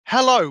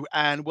Hello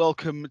and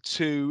welcome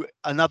to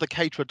another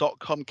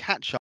Caterer.com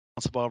catch up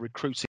of our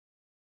recruiting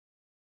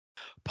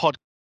podcast.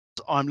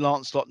 I'm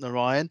Lancelot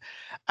Narayan,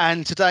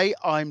 and today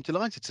I'm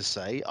delighted to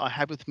say I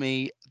have with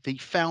me the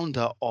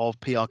founder of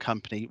PR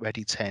company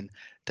Ready 10,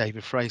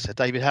 David Fraser.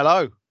 David,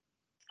 hello.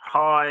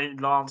 Hi,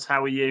 Lance.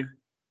 How are you?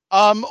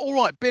 All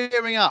right,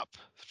 bearing up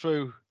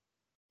through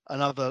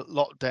another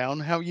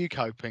lockdown. How are you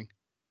coping?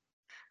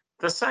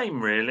 The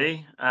same,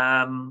 really.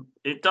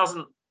 It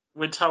doesn't.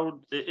 We're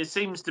told it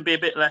seems to be a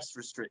bit less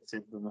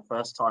restrictive than the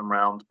first time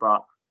round,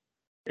 but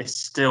it's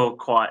still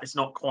quite. It's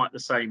not quite the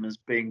same as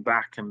being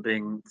back and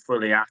being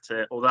fully at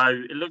it.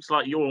 Although it looks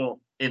like you're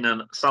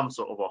in some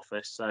sort of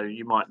office, so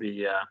you might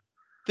be.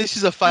 This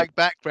is a fake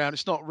background.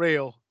 It's not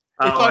real.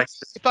 Oh, I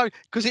see.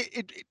 Because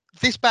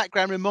this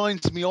background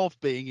reminds me of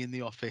being in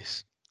the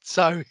office.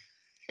 So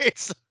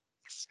it's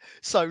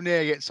so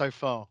near yet so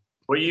far.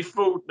 Well, you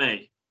fooled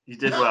me. You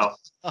did well.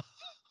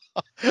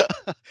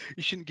 I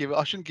shouldn't give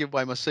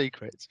away my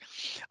secrets.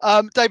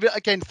 David,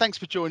 again, thanks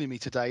for joining me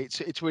today.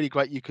 It's really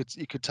great you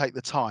could take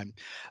the time.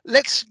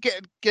 Let's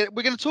get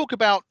we're going to talk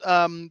about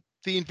the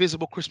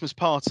Invisible Christmas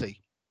Party,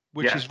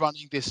 which is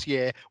running this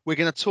year. We're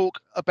going to talk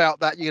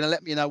about that. You're going to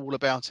let me know all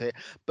about it.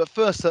 But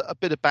first, a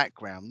bit of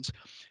background.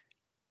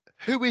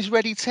 Who is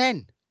Ready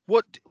 10?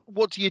 What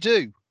do you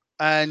do?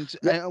 And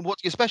what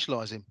do you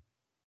specialise in?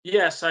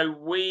 Yeah, so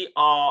we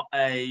are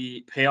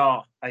a PR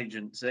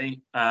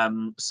agency.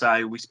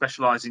 So we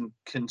specialise in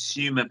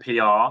consumer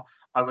PR.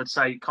 I would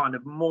say kind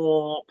of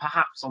more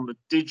perhaps on the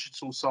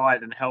digital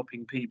side and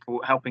helping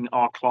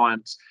our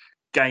clients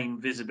gain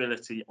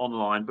visibility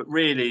online. But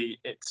really,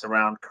 it's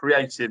around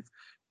creative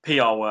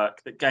PR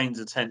work that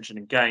gains attention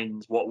and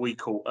gains what we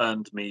call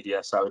earned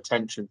media. So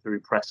attention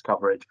through press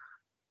coverage.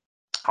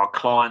 Our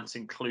clients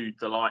include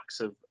the likes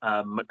of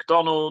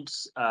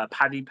McDonald's,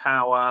 Paddy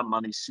Power,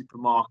 Money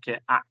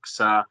Supermarket,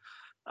 AXA,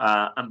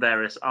 and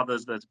various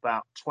others. There's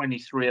about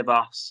 23 of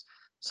us.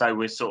 So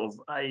we're sort of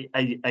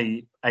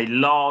a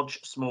large,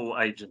 small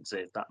agency,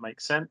 if that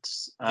makes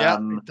sense. Yeah,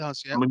 it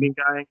does. Yeah. And we've been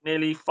going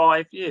nearly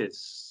 5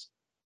 years.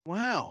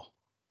 Wow.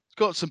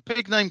 Got some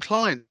big name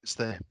clients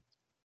there.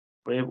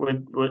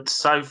 We're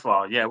so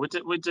far, yeah.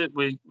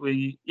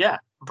 Yeah.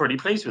 I'm pretty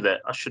pleased with it.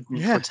 I shouldn't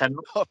pretend.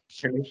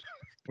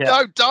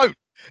 Yeah.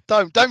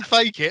 No, don't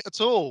fake it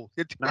at all.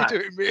 You're No.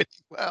 doing really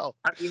well.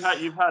 You've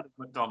heard of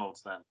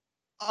McDonald's then?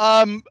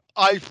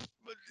 I've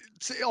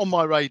on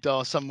my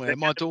radar somewhere.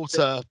 My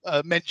daughter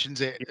mentions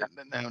it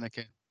now and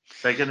again.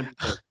 They're going to be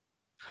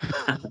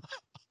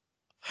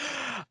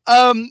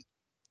good.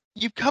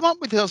 You've come up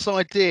with this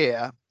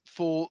idea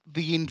for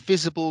the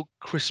Invisible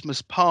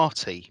Christmas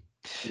Party.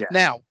 Yes.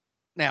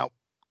 Now,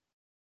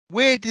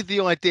 where did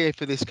the idea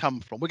for this come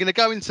from? We're going to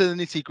go into the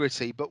nitty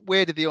gritty, but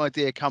where did the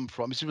idea come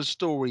from? Is there a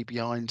story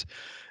behind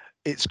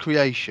its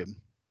creation?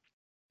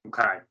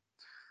 Okay.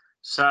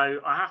 So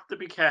I have to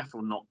be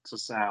careful not to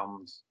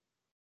sound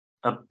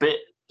a bit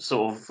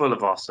sort of full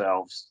of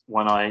ourselves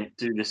when I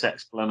do this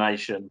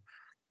explanation,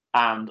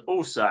 and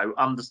also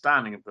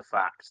understanding of the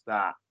fact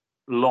that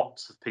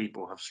lots of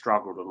people have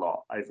struggled a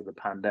lot over the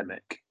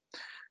pandemic.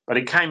 But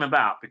it came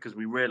about because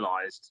we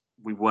realised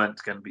we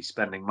weren't going to be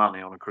spending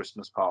money on a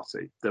Christmas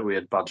party that we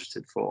had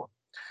budgeted for.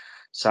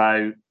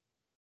 So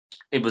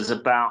it was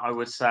about, I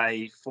would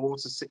say, 4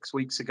 to 6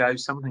 weeks ago,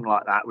 something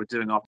like that. We're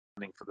doing our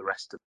planning for the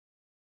rest of.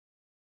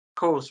 Of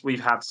course,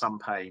 we've had some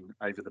pain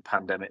over the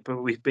pandemic,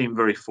 but we've been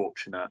very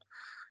fortunate.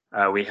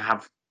 We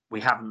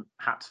haven't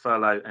had to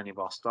furlough any of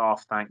our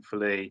staff,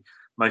 thankfully.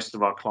 Most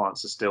of our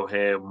clients are still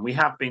here. We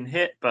have been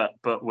hit, but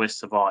we're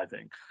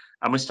surviving.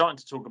 And we're starting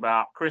to talk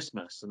about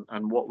Christmas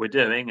and what we're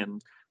doing. And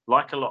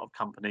like a lot of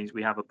companies,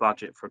 we have a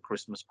budget for a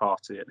Christmas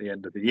party at the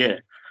end of the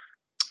year.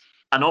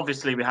 And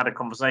obviously, we had a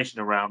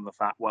conversation around the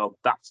fact, well,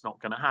 that's not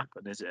going to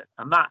happen, is it?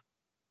 And that,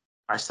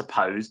 I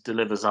suppose,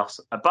 delivers us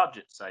a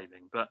budget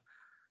saving. But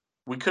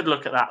we could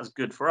look at that as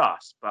good for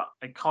us, but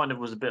it kind of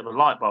was a bit of a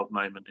light bulb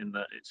moment in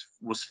that it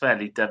was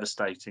fairly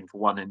devastating for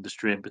one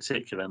industry in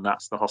particular, and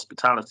that's the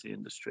hospitality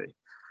industry.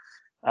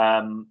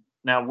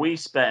 Now, we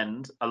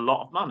spend a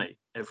lot of money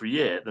every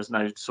year. There's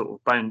no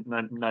sort of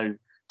no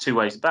two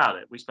ways about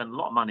it. We spend a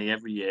lot of money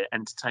every year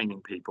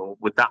entertaining people,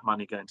 with that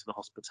money going to the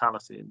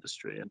hospitality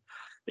industry. And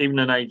even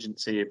an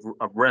agency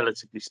of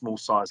relatively small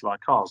size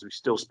like ours, we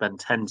still spend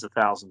tens of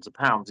thousands of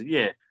pounds a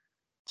year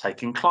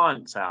taking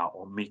clients out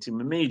or meeting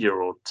the media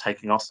or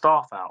taking our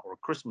staff out or a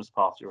Christmas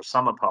party or a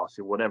summer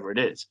party or whatever it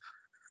is.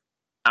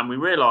 And we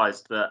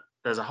realized that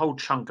there's a whole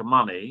chunk of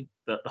money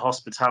that the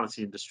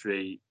hospitality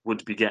industry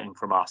would be getting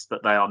from us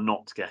that they are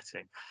not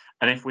getting.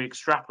 And if we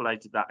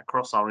extrapolated that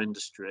across our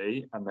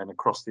industry and then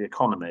across the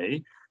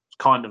economy, it's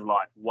kind of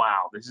like,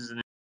 wow, this is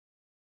a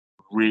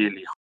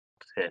really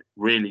hit,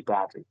 really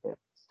badly hit.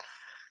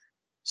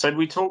 So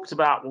we talked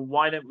about, well,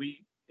 why don't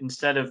we,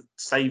 instead of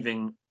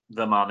saving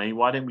the money,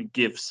 why don't we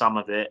give some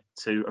of it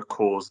to a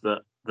cause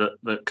that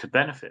could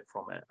benefit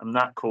from it? And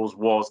that cause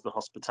was the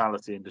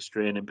hospitality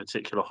industry, and in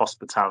particular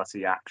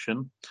Hospitality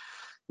Action.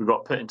 We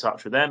got put in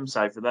touch with them.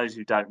 So for those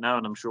who don't know,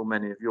 and I'm sure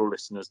many of your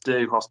listeners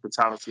do,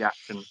 Hospitality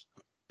Action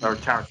They're a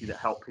charity that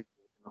help people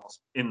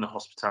in the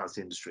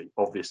hospitality industry,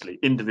 obviously,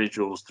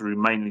 individuals through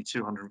mainly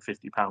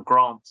 £250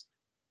 grants,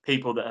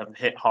 people that have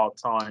hit hard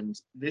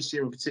times. This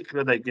year in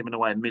particular, they've given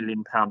away £1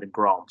 million in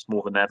grants,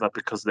 more than ever,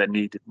 because they're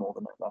needed more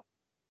than ever.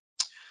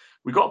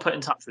 We got put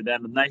in touch with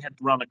them, and they had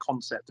run a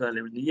concept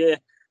earlier in the year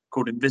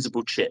called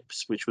Invisible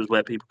Chips, which was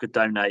where people could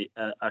donate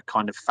a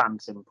kind of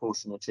phantom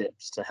portion of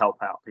chips to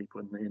help out people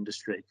in the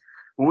industry.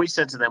 Well, we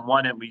said to them,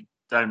 why don't we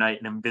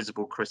donate an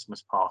invisible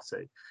Christmas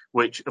party,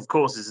 which of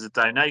course is a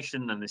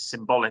donation and is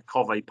symbolic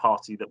of a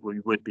party that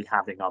we would be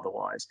having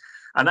otherwise.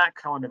 And that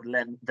kind of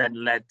then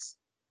led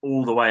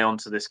all the way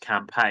onto this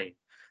campaign.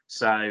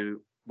 So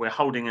we're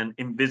holding an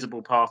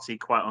invisible party,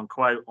 quote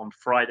unquote, on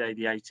Friday,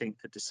 the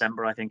 18th of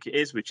December, I think it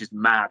is, which is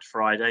Mad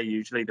Friday,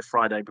 usually the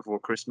Friday before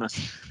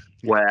Christmas,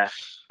 where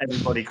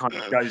everybody kind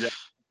of goes out,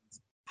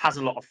 has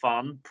a lot of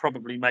fun,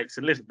 probably makes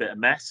a little bit of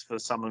mess for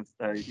some of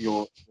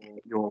your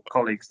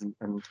colleagues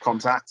and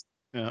contacts,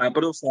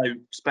 but also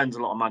spends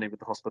a lot of money with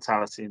the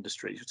hospitality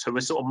industry. So we're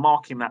sort of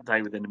marking that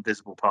day with an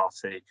invisible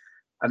party.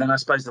 And then I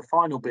suppose the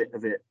final bit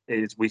of it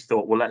is we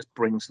thought, well, let's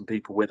bring some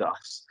people with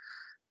us.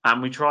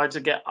 And we tried to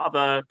get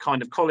other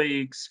kind of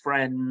colleagues,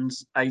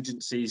 friends,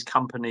 agencies,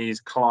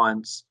 companies,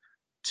 clients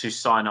to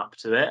sign up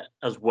to it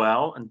as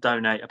well and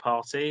donate a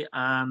party.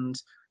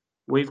 And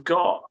we've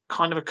got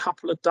kind of a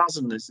couple of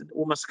dozen, there's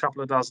almost a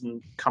couple of dozen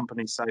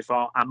companies so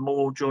far, and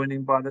more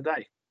joining by the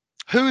day.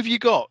 Who have you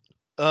got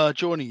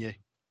joining you?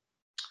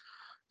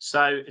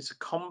 So it's a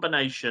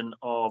combination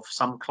of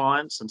some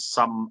clients and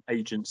some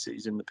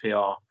agencies in the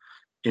PR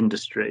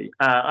industry,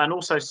 and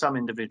also some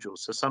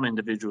individuals. So some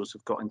individuals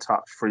have got in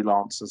touch,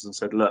 freelancers, and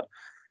said, look,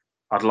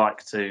 I'd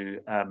like to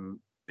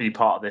be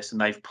part of this,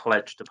 and they've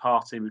pledged a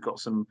party. We've got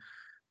some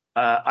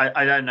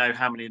I don't know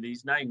how many of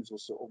these names will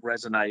sort of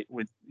resonate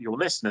with your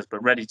listeners,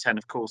 but Ready 10,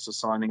 of course, are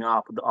signing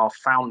up. Our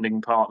founding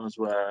partners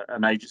were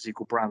an agency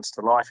called Brands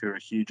to Life, who are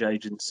a huge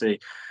agency.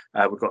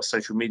 We've got a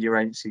social media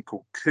agency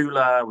called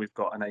Cooler. We've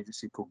got an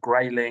agency called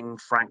Grayling,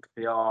 Frank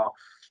PR,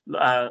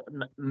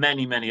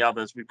 many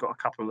others. We've got a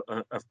couple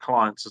of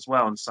clients as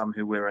well, and some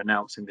who we're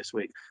announcing this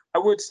week. I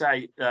would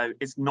say, though,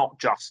 it's not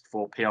just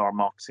for PR and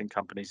marketing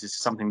companies.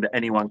 It's something that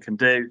anyone can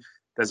do.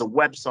 There's a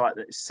website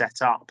that is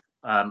set up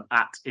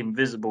at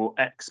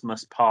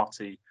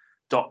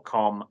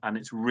invisibleXmasparty.com, and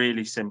it's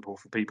really simple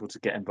for people to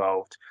get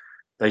involved.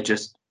 They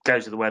just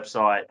go to the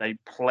website, they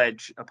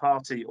pledge a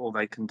party, or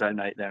they can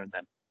donate there and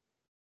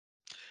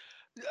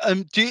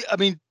then.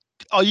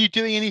 Are you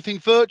doing anything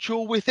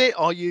virtual with it?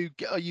 Are you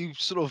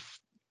sort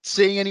of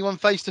seeing anyone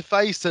face to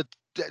face to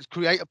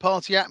create a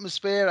party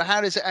atmosphere?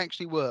 How does it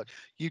actually work?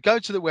 You go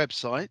to the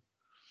website.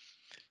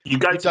 You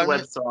go to the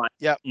website,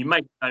 you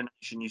make a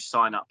donation, you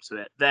sign up to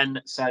it.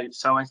 Then, so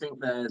I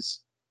think there's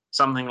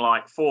something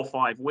like 4 or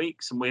 5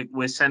 weeks, and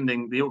we're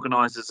sending, the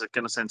organisers are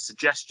going to send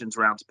suggestions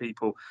around to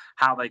people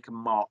how they can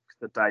mark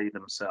the day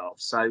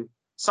themselves. So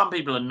some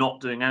people are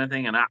not doing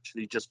anything and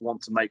actually just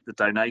want to make the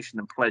donation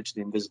and pledge the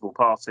invisible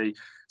party.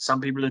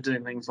 Some people are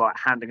doing things like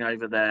handing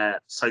over their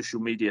social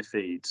media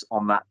feeds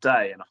on that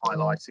day and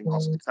highlighting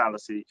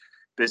hospitality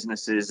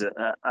businesses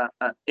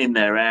in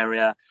their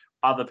area.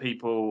 Other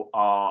people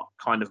are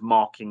kind of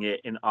marking it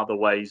in other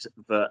ways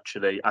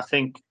virtually. I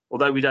think,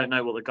 although we don't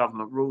know what the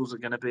government rules are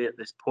going to be at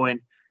this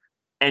point,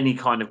 any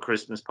kind of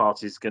Christmas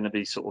party is going to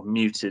be sort of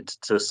muted,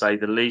 to say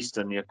the least,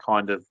 and you're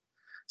kind of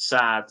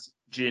sad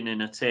gin in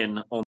a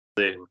tin on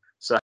Zoom.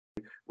 So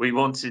we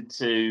wanted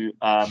to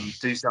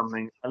do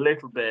something a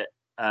little bit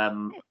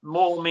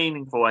more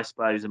meaningful, I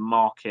suppose, and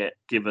mark it,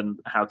 given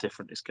how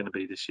different it's going to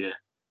be this year.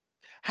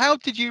 How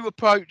did you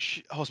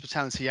approach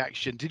Hospitality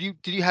Action? Did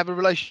you have a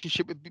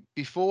relationship with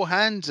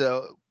beforehand?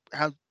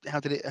 How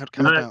did it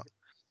come about?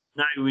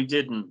 No, we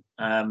didn't.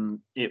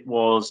 It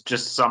was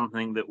just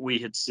something that we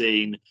had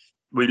seen.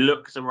 We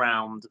looked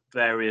around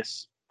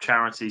various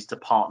charities to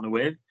partner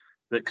with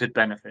that could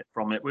benefit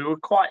from it. We were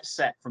quite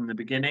set from the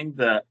beginning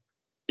that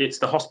it's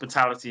the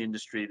hospitality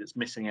industry that's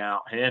missing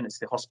out here, and it's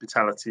the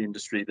hospitality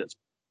industry that's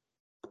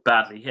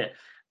badly hit.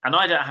 And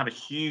I don't have a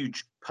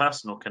huge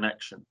personal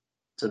connection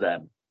to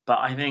them. But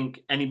I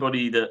think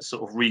anybody that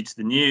sort of reads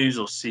the news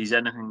or sees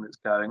anything that's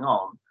going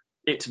on,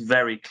 it's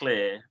very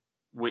clear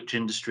which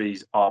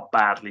industries are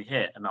badly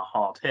hit and are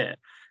hard hit.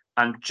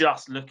 And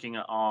just looking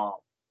at our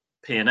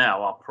P&L,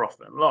 our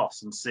profit and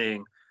loss, and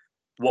seeing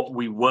what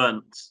we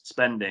weren't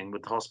spending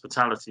with the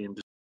hospitality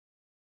industry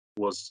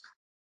was,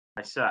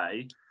 I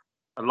say,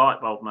 a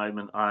light bulb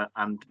moment.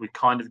 And we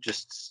kind of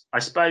just, I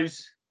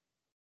suppose,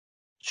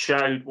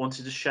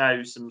 wanted to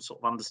show some sort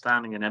of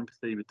understanding and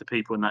empathy with the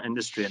people in that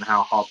industry and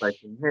how hard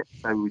they've been hit.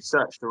 So we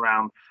searched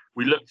around,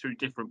 we looked through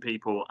different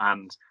people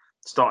and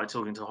started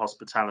talking to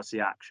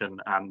Hospitality Action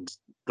and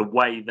the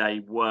way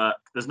they work.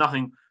 There's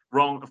nothing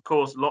wrong, of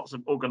course, lots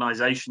of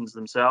organizations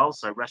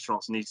themselves, so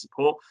restaurants need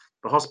support,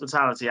 but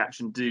Hospitality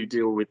Action do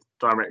deal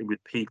directly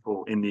with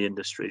people in the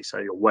industry. So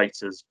your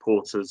waiters,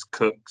 porters,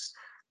 cooks,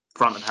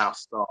 front of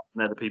house staff,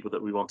 and they're the people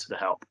that we wanted to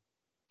help.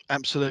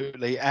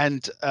 Absolutely.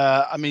 And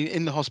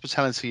in the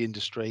hospitality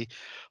industry,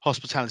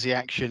 Hospitality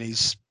Action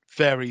is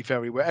very,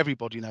 very where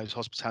everybody knows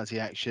Hospitality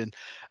Action,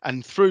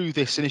 and through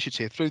this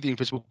initiative, through the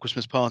Invisible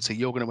Christmas Party,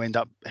 you're going to end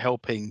up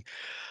helping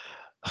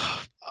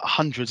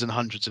hundreds and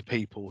hundreds of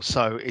people.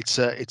 So it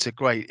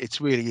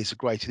really is a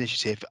great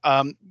initiative.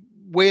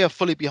 We are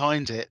fully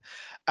behind it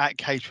at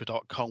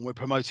caterer.com. We're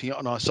promoting it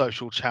on our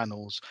social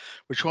channels.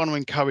 We're trying to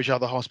encourage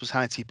other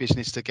hospitality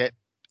business to get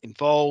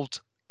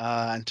involved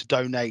and to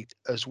donate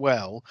as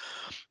well.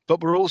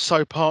 But we're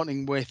also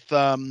partnering with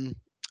our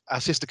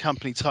sister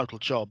company Total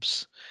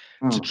Jobs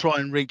to try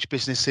and reach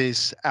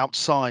businesses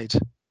outside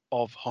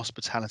of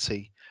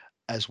hospitality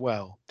as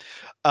well.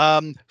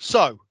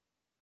 So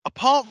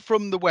apart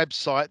from the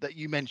website that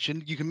you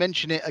mentioned, you can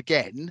mention it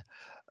again.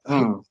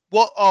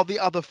 What are the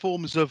other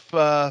forms of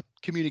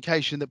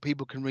communication that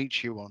people can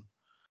reach you on?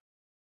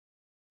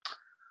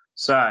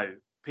 So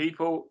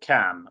people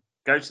can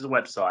go to the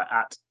website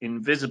at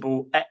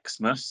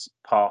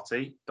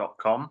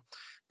invisibleXmasparty.com.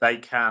 They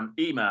can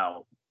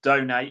email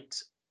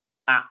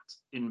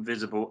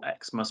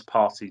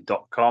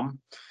donate@invisibleXmasparty.com.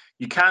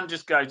 You can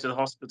just go to the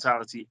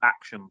Hospitality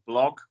Action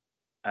blog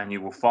and you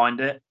will find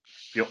it.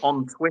 If you're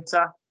on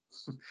Twitter,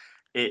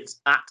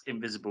 it's at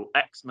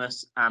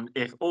InvisibleXmas. And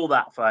if all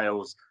that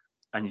fails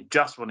and you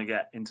just want to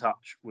get in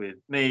touch with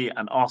me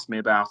and ask me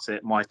about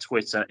it, my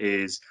Twitter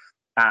is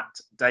at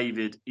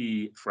David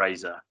E.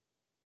 Fraser.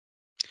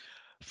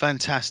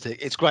 Fantastic.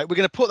 It's great. We're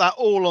going to put that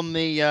all on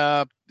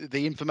the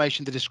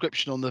information, the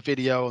description on the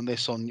video on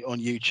this on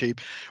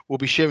YouTube. We'll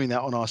be sharing that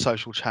on our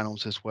social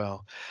channels as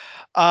well.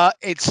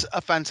 It's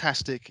a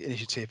fantastic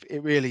initiative.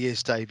 It really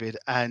is, David.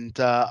 And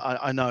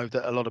I know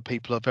that a lot of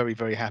people are very,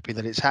 very happy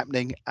that it's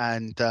happening,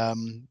 and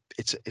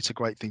it's a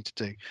great thing to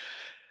do.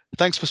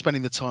 Thanks for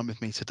spending the time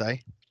with me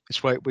today. It's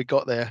great we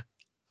got there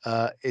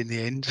in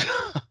the end.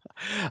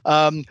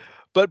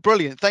 But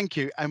brilliant, thank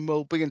you, and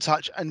we'll be in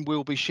touch, and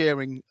we'll be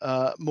sharing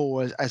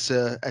more as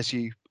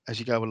you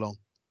go along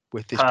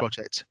with this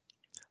project.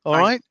 All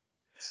right.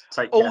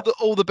 Take care.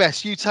 All the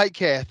best. You take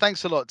care.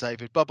 Thanks a lot,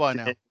 David. Bye bye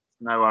now.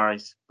 No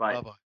worries. Bye. Bye bye.